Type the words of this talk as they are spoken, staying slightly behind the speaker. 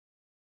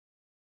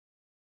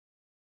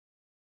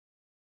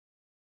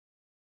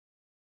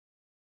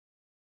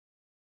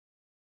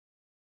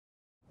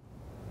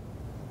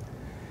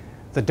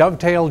The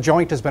dovetail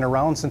joint has been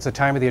around since the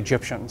time of the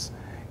Egyptians,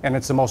 and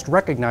it's the most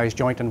recognized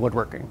joint in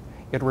woodworking.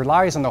 It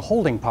relies on the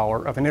holding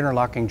power of an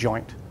interlocking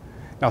joint.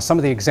 Now, some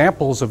of the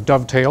examples of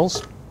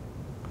dovetails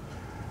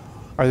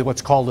are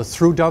what's called a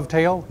through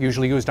dovetail,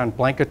 usually used on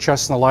blanket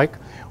chests and the like,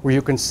 where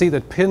you can see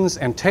the pins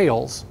and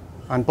tails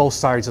on both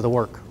sides of the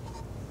work.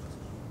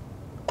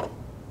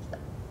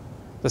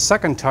 The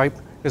second type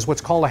is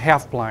what's called a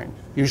half blind,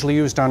 usually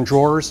used on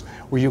drawers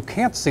where you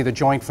can't see the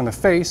joint from the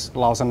face. It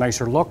allows a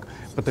nicer look,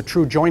 but the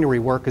true joinery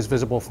work is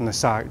visible from the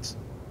sides.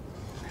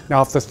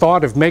 Now, if the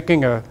thought of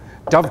making a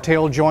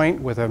dovetail joint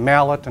with a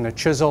mallet and a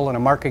chisel and a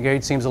marking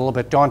aid seems a little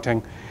bit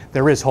daunting,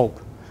 there is hope,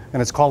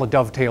 and it's called a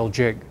dovetail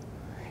jig.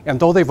 And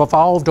though they've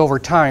evolved over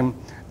time,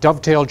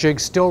 dovetail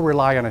jigs still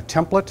rely on a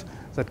template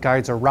that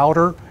guides a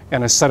router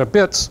and a set of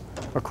bits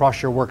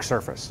across your work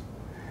surface.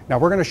 Now,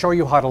 we're going to show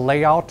you how to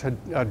lay out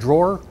a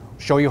drawer,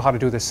 show you how to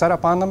do the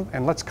setup on them,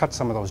 and let's cut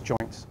some of those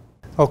joints.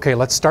 Okay,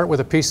 let's start with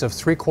a piece of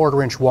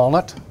 3/4 inch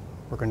walnut.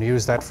 We're going to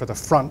use that for the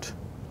front.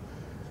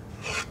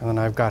 And then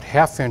I've got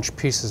 1/2 inch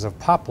pieces of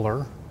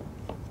poplar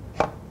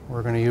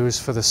we're going to use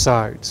for the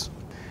sides.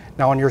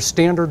 Now, on your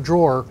standard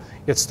drawer,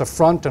 it's the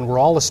front and where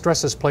all the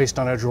stress is placed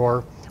on a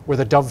drawer where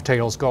the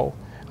dovetails go.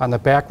 On the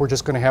back, we're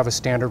just going to have a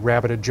standard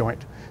rabbited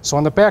joint. So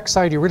on the back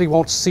side, you really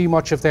won't see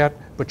much of that,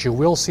 but you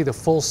will see the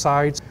full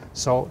sides.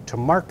 So to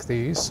mark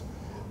these,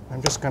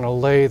 I'm just going to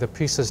lay the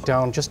pieces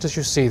down just as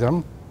you see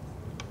them.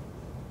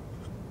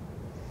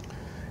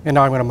 And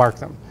now I'm going to mark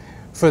them.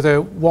 For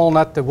the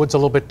walnut, the wood's a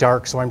little bit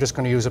dark, so I'm just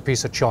going to use a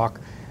piece of chalk.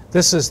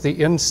 This is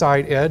the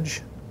inside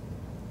edge.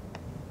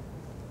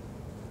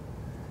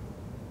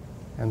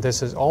 And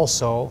this is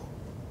also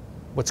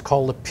what's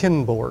called a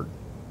pin board.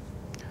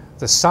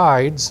 The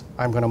sides,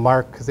 I'm going to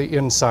mark the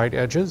inside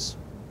edges.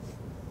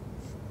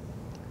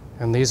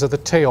 And these are the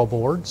tail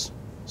boards.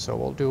 So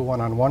we'll do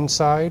one on one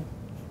side.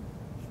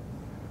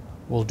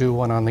 We'll do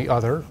one on the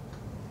other.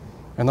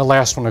 And the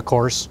last one, of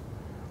course,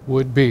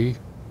 would be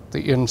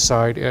the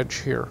inside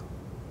edge here.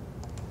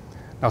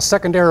 Now,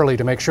 secondarily,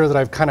 to make sure that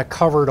I've kind of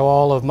covered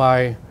all of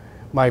my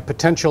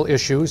potential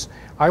issues,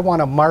 I want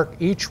to mark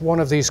each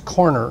one of these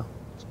corners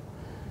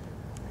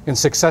in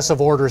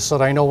successive order so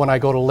that I know when I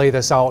go to lay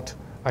this out,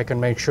 I can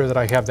make sure that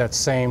I have that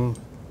same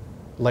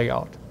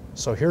layout.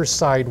 So here's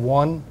side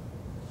 1,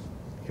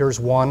 here's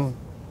 1,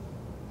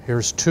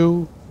 here's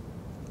 2,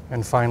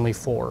 and finally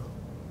 4.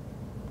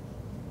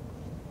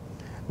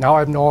 Now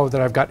I know that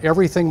I've got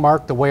everything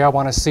marked the way I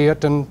want to see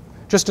it, and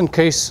just in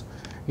case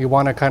you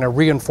want to kind of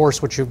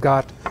reinforce what you've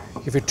got,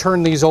 if you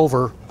turn these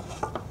over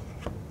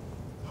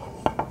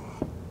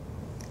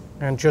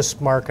and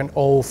just mark an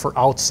O for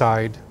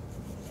outside.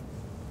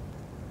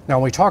 Now,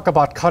 when we talk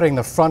about cutting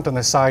the front and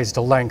the sides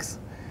to length,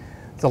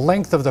 the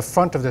length of the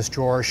front of this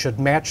drawer should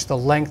match the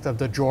length of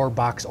the drawer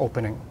box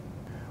opening.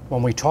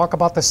 When we talk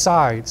about the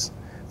sides,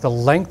 the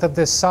length of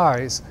this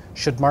size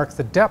should mark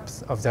the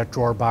depth of that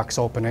drawer box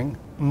opening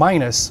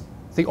minus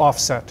the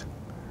offset.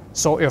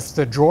 So if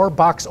the drawer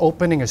box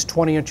opening is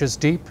 20 inches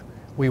deep,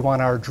 we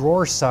want our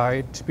drawer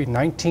side to be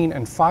 19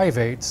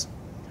 5/8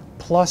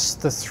 plus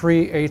the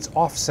 3/8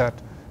 offset,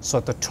 so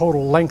that the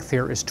total length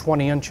here is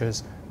 20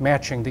 inches,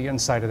 matching the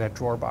inside of that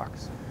drawer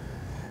box.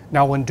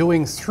 Now, when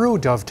doing through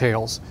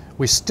dovetails,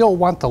 we still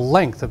want the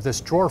length of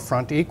this drawer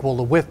front to equal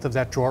the width of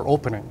that drawer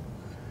opening.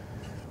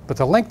 But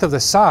the length of the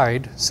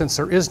side, since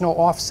there is no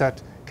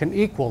offset, can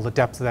equal the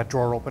depth of that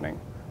drawer opening.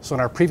 So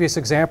in our previous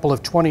example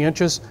of 20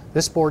 inches,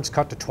 this board's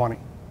cut to 20.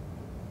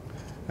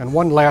 And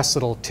one last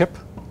little tip.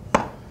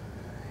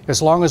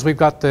 As long as we've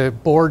got the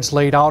boards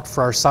laid out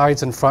for our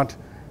sides and front,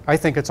 I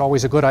think it's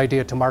always a good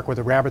idea to mark where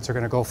the rabbets are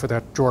going to go for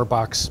that drawer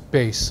box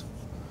base.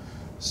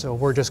 So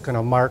we're just going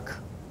to mark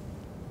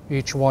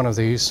each one of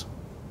these.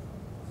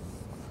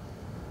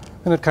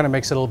 And it kind of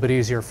makes it a little bit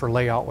easier for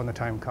layout when the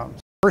time comes.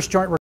 First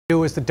joint we're going to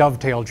do is the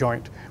dovetail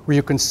joint, where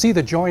you can see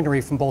the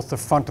joinery from both the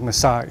front and the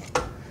side.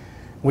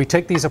 When we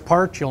take these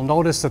apart, you'll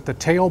notice that the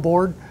tail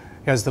board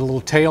has the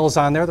little tails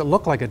on there that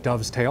look like a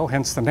dove's tail,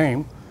 hence the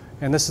name.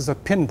 And this is a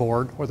pin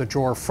board, or the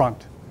drawer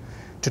front.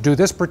 To do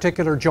this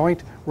particular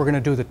joint, we're going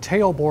to do the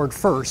tail board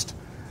first,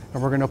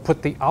 and we're going to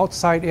put the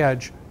outside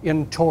edge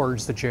in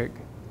towards the jig.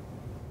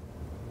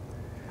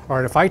 All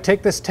right, if I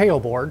take this tail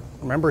board,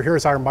 remember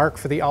here's our mark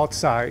for the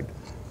outside,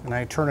 and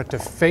I turn it to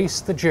face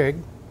the jig,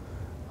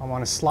 I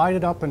want to slide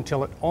it up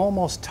until it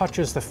almost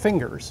touches the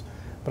fingers,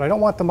 but I don't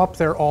want them up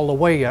there all the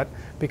way yet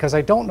because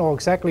I don't know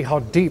exactly how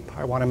deep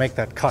I want to make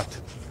that cut.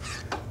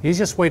 The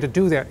easiest way to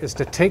do that is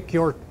to take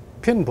your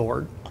pin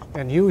board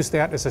and use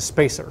that as a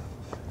spacer.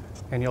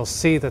 And you'll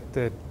see that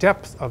the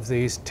depth of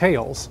these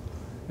tails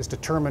is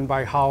determined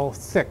by how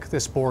thick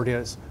this board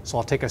is. So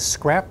I'll take a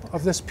scrap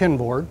of this pin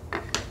board,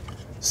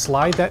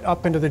 slide that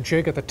up into the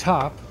jig at the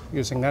top,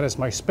 using that as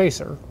my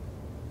spacer.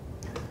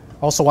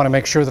 Also want to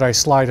make sure that I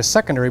slide a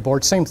secondary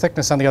board, same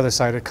thickness on the other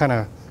side. It kind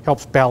of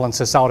helps balance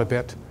this out a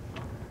bit.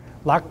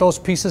 Lock those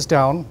pieces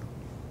down.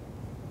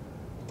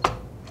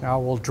 Now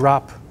we'll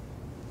drop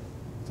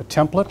the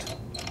template.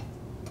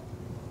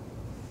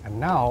 And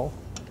now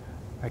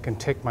I can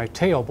take my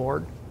tail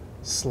board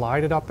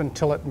slide it up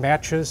until it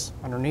matches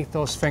underneath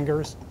those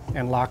fingers,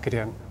 and lock it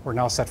in. We're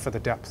now set for the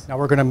depth. Now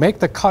we're going to make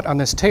the cut on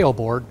this tail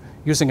board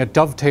using a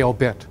dovetail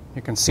bit.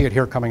 You can see it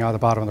here coming out of the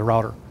bottom of the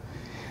router.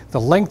 The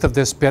length of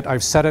this bit,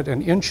 I've set it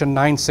 1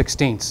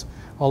 9/16 inches,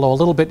 although a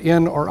little bit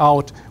in or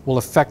out will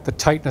affect the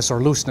tightness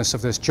or looseness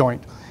of this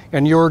joint.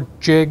 And your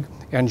jig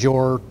and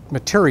your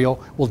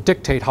material will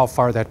dictate how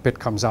far that bit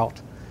comes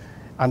out.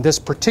 On this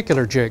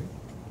particular jig,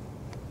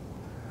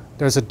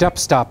 there's a depth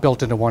stop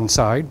built into one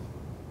side,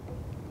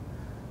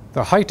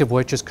 the height of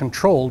which is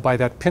controlled by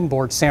that pin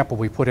board sample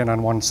we put in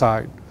on one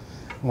side.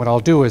 And what I'll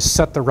do is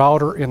set the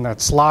router in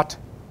that slot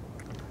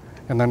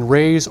and then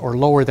raise or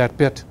lower that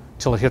bit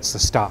till it hits the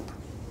stop.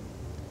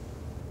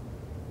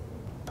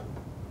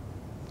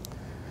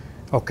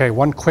 Okay,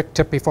 one quick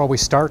tip before we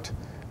start.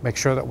 Make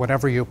sure that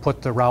whenever you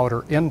put the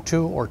router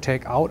into or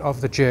take out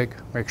of the jig,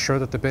 make sure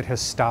that the bit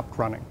has stopped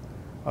running.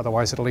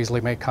 Otherwise it'll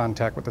easily make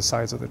contact with the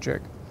sides of the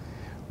jig.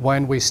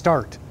 When we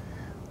start,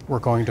 we're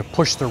going to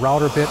push the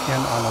router bit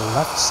in on the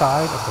left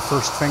side of the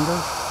first finger,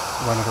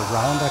 run it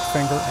around that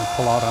finger and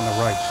pull out on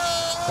the right.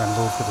 Then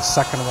move to the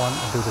second one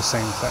and do the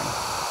same thing.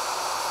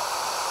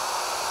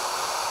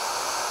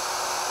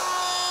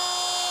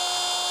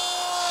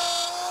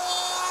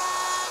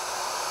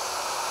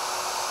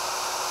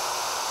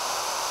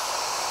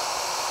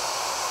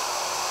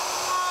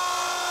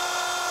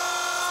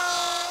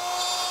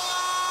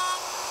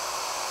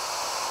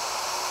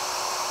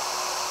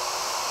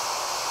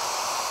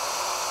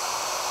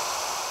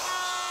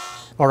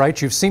 All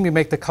right, you've seen me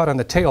make the cut on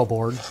the tail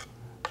board.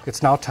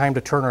 It's now time to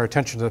turn our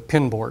attention to the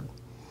pin board.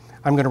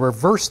 I'm going to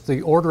reverse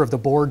the order of the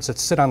boards that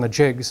sit on the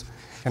jigs,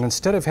 and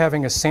instead of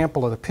having a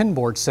sample of the pin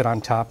board sit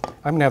on top,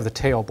 I'm going to have the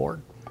tail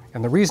board.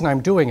 And the reason I'm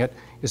doing it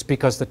is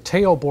because the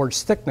tail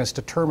board's thickness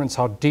determines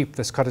how deep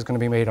this cut is going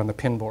to be made on the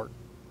pin board.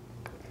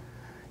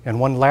 And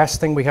one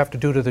last thing we have to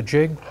do to the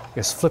jig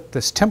is flip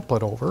this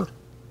template over,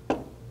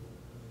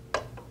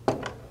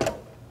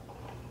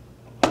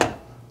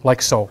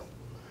 like so.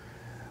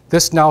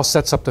 This now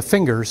sets up the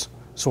fingers,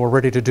 so we're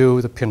ready to do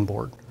the pin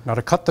board. Now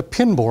to cut the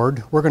pin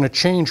board, we're going to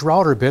change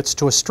router bits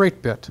to a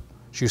straight bit,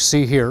 as you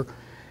see here.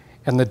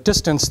 And the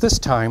distance this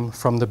time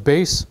from the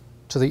base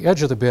to the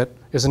edge of the bit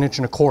is 1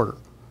 1/4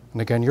 inches.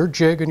 And again, your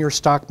jig and your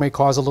stock may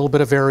cause a little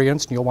bit of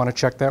variance, and you'll want to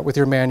check that with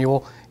your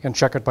manual and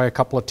check it by a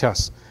couple of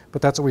tests.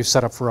 But that's what we've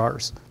set up for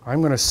ours.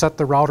 I'm going to set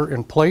the router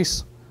in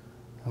place,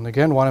 and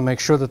again, want to make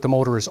sure that the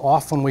motor is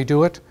off when we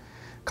do it.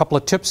 A couple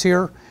of tips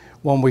here.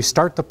 When we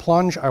start the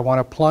plunge, I want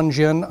to plunge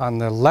in on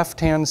the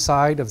left-hand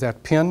side of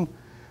that pin,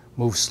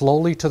 move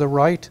slowly to the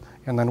right,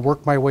 and then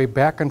work my way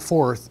back and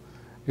forth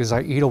as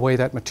I eat away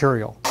that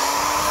material.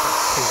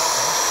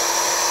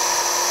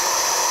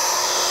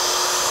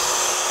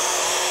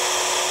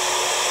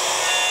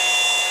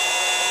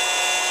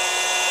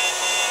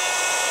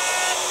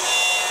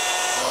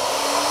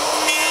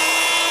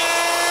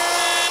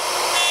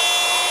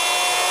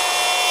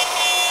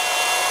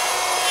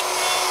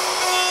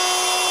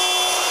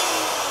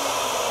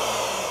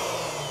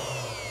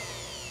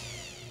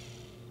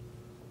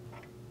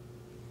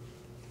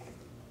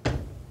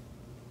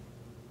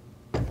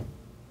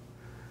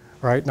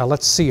 All right, now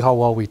let's see how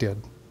well we did.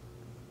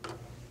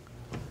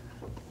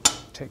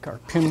 Take our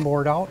pin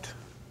board out,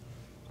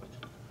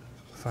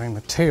 find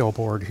the tail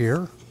board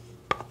here,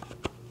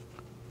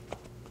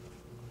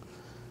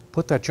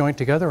 put that joint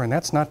together, and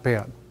that's not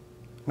bad.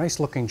 Nice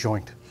looking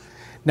joint.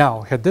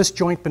 Now, had this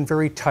joint been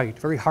very tight,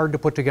 very hard to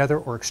put together,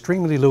 or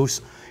extremely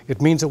loose,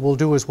 it means what we'll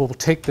do is we'll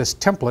take this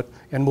template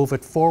and move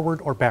it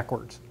forward or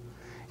backwards.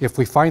 If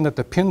we find that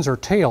the pins or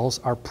tails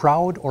are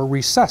proud or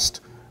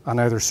recessed on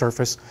either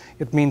surface,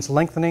 it means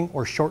lengthening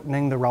or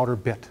shortening the router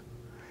bit.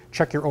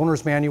 Check your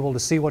owner's manual to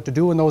see what to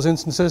do in those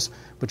instances,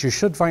 but you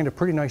should find a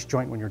pretty nice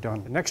joint when you're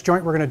done. The next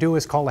joint we're going to do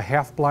is called a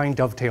half-blind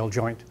dovetail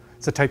joint.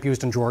 It's a type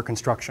used in drawer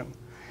construction.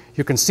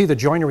 You can see the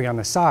joinery on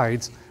the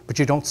sides, but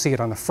you don't see it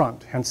on the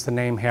front, hence the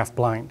name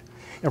half-blind.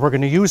 And we're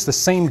going to use the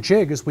same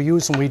jig as we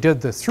used when we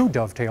did the through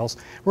dovetails.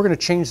 We're going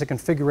to change the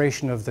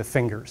configuration of the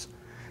fingers.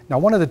 Now,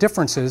 one of the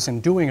differences in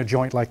doing a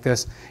joint like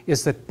this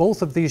is that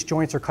both of these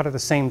joints are cut at the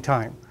same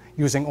time,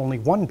 using only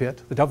one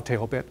bit, the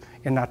dovetail bit,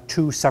 and not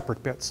two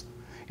separate bits.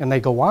 And they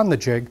go on the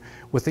jig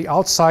with the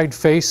outside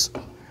face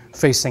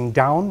facing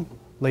down,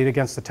 laid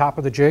against the top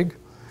of the jig,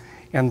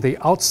 and the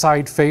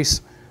outside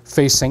face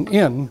facing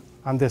in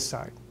on this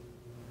side.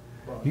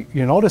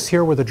 You notice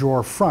here where the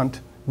drawer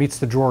front meets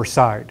the drawer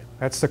side.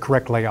 That's the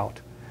correct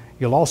layout.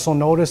 You'll also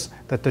notice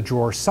that the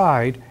drawer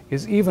side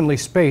is evenly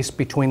spaced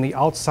between the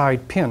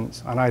outside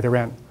pins on either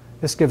end.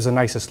 This gives the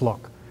nicest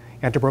look.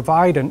 And to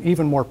provide an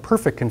even more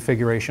perfect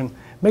configuration,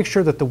 make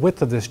sure that the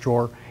width of this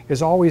drawer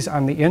is always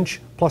on the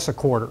inch plus a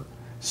quarter.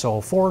 So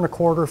 4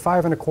 1/4,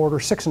 5 1/4,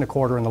 6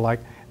 1/4 and the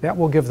like. That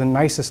will give the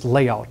nicest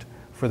layout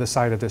for the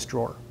side of this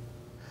drawer.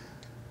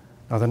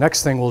 Now the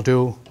next thing we'll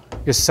do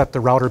is set the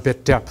router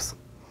bit depth.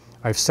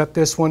 I've set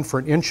this one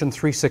for 1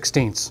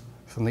 3/16 inches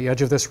from the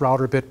edge of this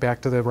router bit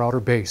back to the router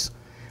base.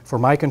 For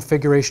my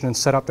configuration and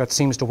setup, that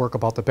seems to work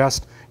about the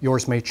best.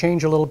 Yours may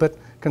change a little bit.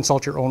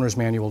 Consult your owner's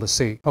manual to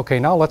see. Okay,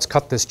 now let's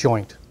cut this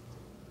joint.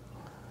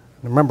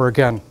 Remember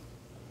again,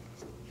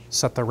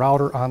 set the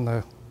router on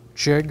the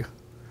jig.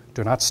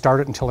 Do not start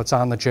it until it's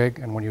on the jig,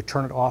 and when you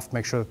turn it off,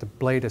 make sure that the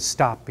blade is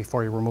stopped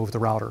before you remove the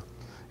router.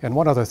 And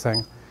one other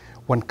thing,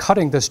 when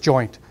cutting this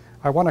joint,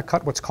 I want to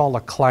cut what's called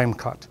a climb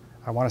cut.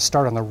 I want to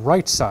start on the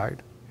right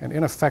side and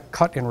in effect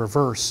cut in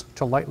reverse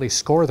to lightly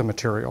score the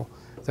material,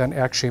 then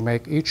actually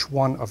make each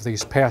one of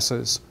these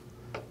passes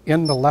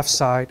in the left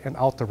side and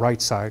out the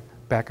right side,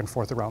 back and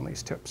forth around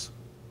these tips.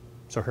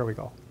 So here we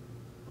go.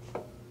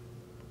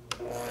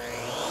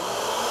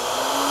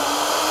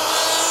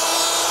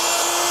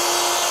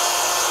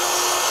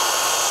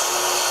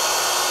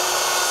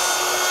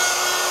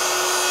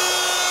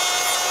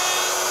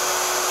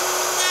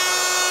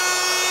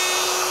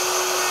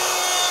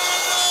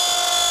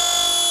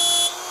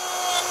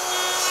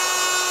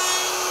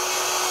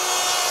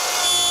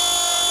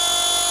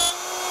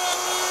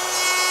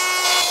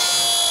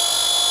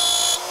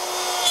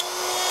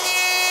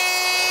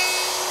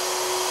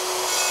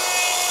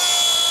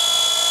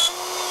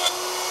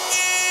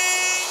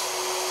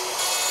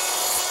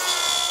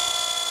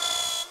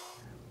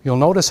 You'll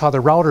notice how the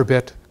router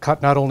bit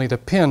cut not only the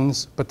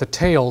pins, but the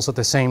tails at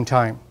the same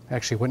time.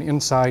 Actually went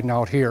inside and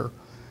out here.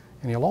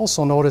 And you'll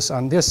also notice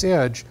on this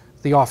edge,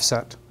 the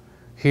offset.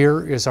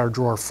 Here is our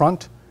drawer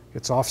front.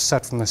 It's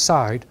offset from the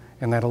side,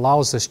 and that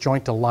allows this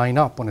joint to line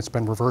up when it's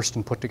been reversed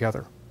and put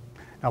together.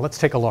 Now let's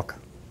take a look.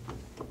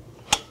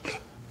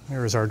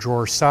 Here's our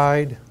drawer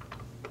side.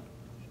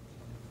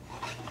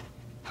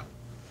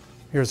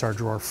 Here's our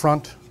drawer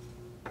front.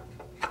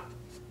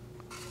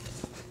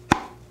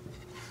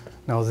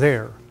 Now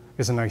there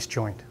is a nice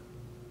joint.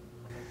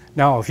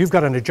 Now if you've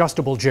got an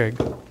adjustable jig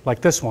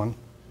like this one,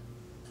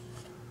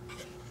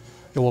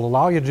 it will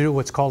allow you to do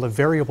what's called a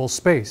variable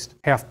spaced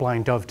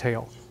half-blind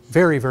dovetail.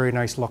 Very, very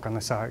nice look on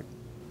the side.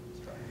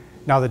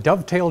 Now the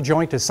dovetail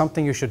joint is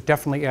something you should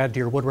definitely add to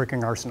your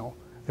woodworking arsenal.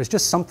 There's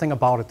just something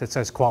about it that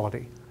says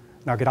quality.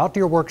 Now get out to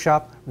your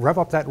workshop, rev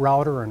up that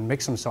router, and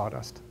make some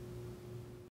sawdust.